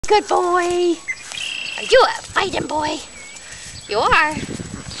good boy. Are you a fighting boy? You are.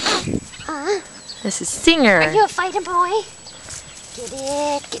 This is Singer. Are you a fighting boy? Get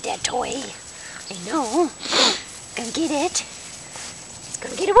it. Get that toy. I know. Gonna get it. It's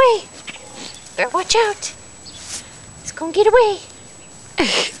gonna get away. Better watch out. It's gonna get away.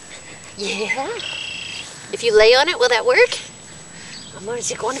 Yeah. If you lay on it, will that work?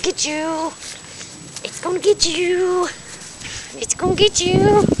 Is it gonna get you? It's gonna get you. It's gonna get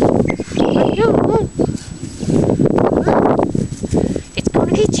you. It's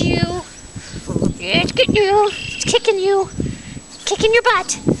gonna get you. Yeah, it's getting you. It's kicking you. It's kicking your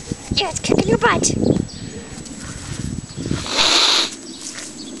butt. Yeah, it's kicking your butt.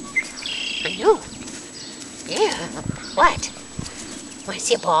 I know. Yeah. What? Want to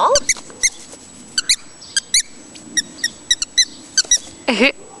see a ball?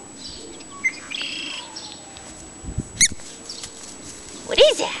 What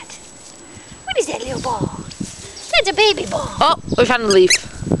is that? What is that little ball? That's a baby ball. Oh, we found a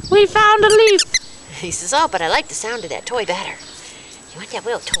leaf. We found a leaf. He says, oh, but I like the sound of that toy better. You want that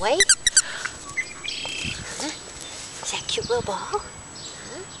little toy? Huh? Is that cute little ball? Huh?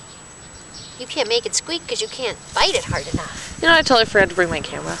 You can't make it squeak because you can't bite it hard enough. You know, I totally forgot to bring my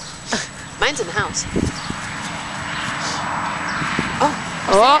camera. Mine's in the house.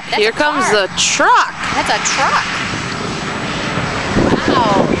 Oh, here comes the truck. That's a truck.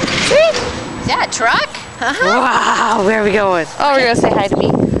 Wow. Is that a truck? Wow, where are we going? Oh, we're going to say hi to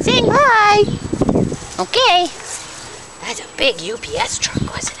me. Saying hi. Okay. That's a big UPS truck,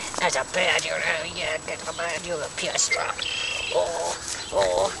 wasn't it? That's a bad UPS truck.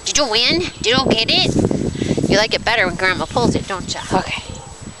 Oh. Did you win? Did you get it? You like it better when Grandma pulls it, don't you? Okay.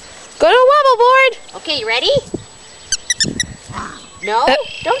 Go to a wobble board. Okay, you ready? No?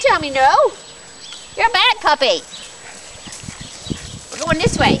 Don't tell me no. You're a bad puppy. We're going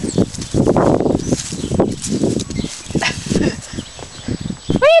this way.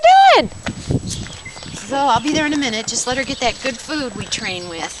 What are you doing? So I'll be there in a minute. Just let her get that good food we train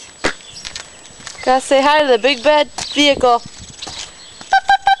with. Gotta say hi to the big bad vehicle.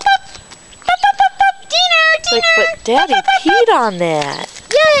 Dinner! Like, but Daddy peed on that.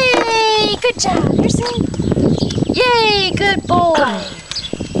 Yay! Good job. You're saying? Yay! Good boy.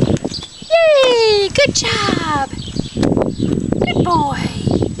 Yay! Good job. Good boy.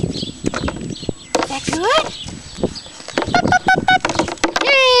 Is that good?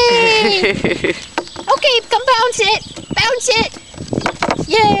 Yay! Okay, come bounce it. Bounce it.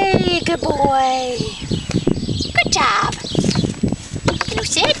 Yay! Good boy. Good job. Can you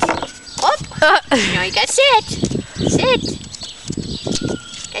sit? Oh, no, you gotta sit. Sit.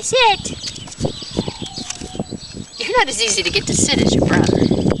 Gotta sit. You're not as easy to get to sit as your brother.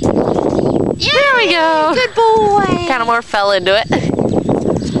 Yeah, there we go. Good boy. Kind of more fell into it.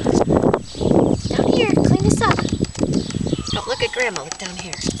 Down here, clean this up. Don't look at Grandma, look down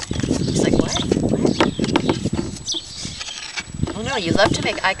here. He's like, what? Oh no, you love to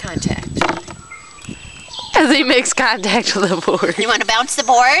make eye contact. As he makes contact with the board. You want to bounce the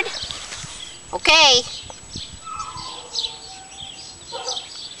board? Okay.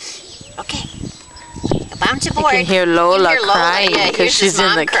 Okay. Bounce the board. You can hear Lola crying because she's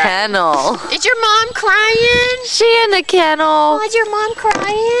in the kennel. Is your mom crying? She in the kennel. Oh, is your mom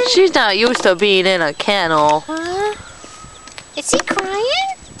crying? She's not used to being in a kennel. Huh? Is he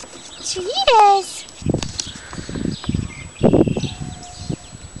crying?